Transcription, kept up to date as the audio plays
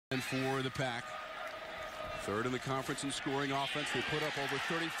And for the Pack, third in the conference in scoring offense. They put up over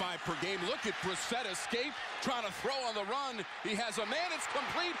 35 per game. Look at Brissett escape, trying to throw on the run. He has a man. It's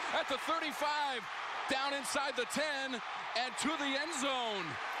complete at the 35, down inside the 10, and to the end zone.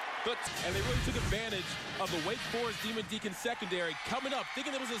 And they really took advantage of the Wake Forest Demon Deacon secondary coming up,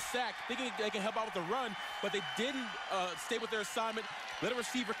 thinking it was a sack, thinking they can help out with the run, but they didn't stay with their assignment. Let a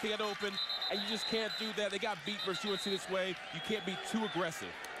receiver get open, and you just can't do that. They got beat versus UNC this way. You can't be too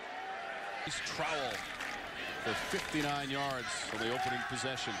aggressive. He's Trowell for 59 yards on the opening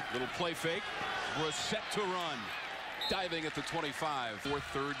possession. Little play fake. Brissett to run. Diving at the 25. Fourth,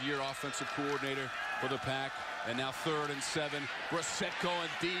 third-year offensive coordinator for the Pack. And now 3rd and 7. Brissett going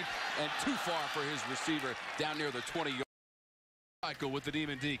deep and too far for his receiver down near the 20-yard cycle with the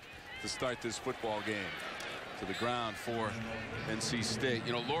Demon Deke to start this football game. To the ground for NC State.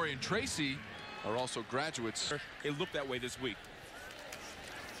 You know, Laurie and Tracy are also graduates. It looked that way this week.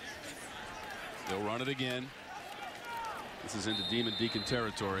 They'll run it again. This is into Demon Deacon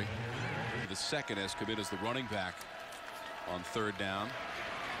territory. The second has come in as the running back on 3rd down.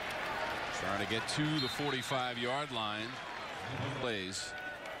 Trying to get to the 45-yard line. Plays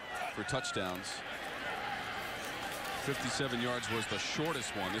for touchdowns. 57 yards was the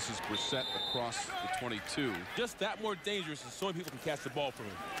shortest one. This is Brissett across the 22. Just that more dangerous, and so many people can catch the ball from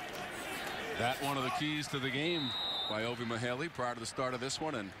him. That one of the keys to the game by Ovi Mahaley prior to the start of this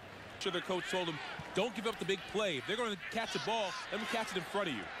one. And sure, their coach told them, don't give up the big play. If they're going to catch the ball, let them catch it in front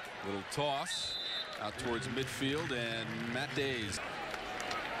of you. Little toss out towards midfield, and Matt Days.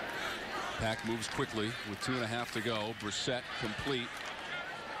 Pack moves quickly with 2.5 to go. Brissett complete.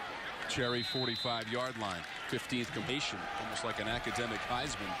 Cherry 45-yard line. 15th completion, almost like an academic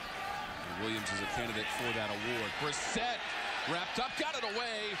Heisman. And Williams is a candidate for that award. Brissett wrapped up, got it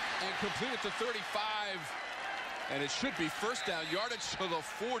away, and complete at the 35. And it should be first down yardage to the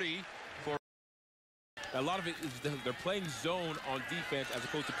 40. For a lot of it is they're playing zone on defense as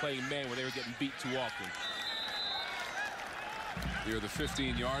opposed to playing man where they were getting beat too often. Near the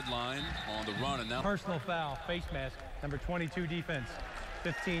 15-yard line on the run, and now personal foul, face mask, number 22 defense,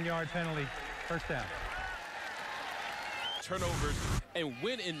 15-yard penalty, first down. Turnovers and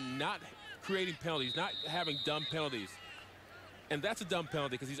win in not creating penalties, not having dumb penalties. And that's a dumb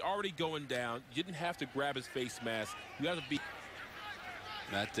penalty because he's already going down. You didn't have to grab his face mask. You have to be.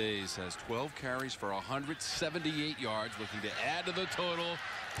 Matt Days has 12 carries for 178 yards, looking to add to the total.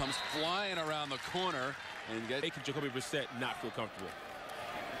 Comes flying around the corner and making Jacoby Brissett not feel comfortable.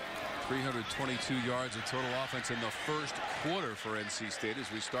 322 yards of total offense in the first quarter for NC State as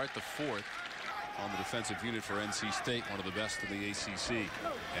we start the 4th on the defensive unit for NC State, one of the best in the ACC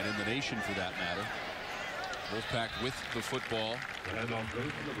and in the nation for that matter. Wolfpack with the football. And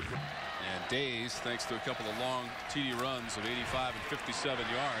Days, thanks to a couple of long TD runs of 85 and 57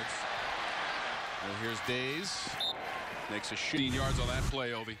 yards. Well, here's Days. Makes a 15 yards on that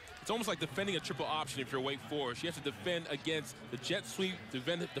play, Ovi. It's almost like defending a triple option if you're Wake Forest. You have to defend against the jet sweep,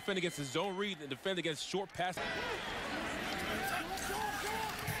 defend against the zone read, and defend against short pass.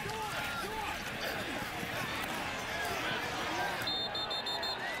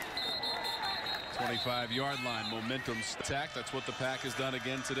 25-yard line, momentum attack. That's what the Pack has done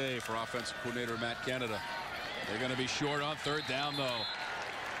again today for offensive coordinator Matt Canada. They're going to be short on 3rd down, though.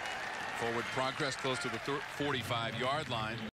 Forward progress close to the 45-yard line.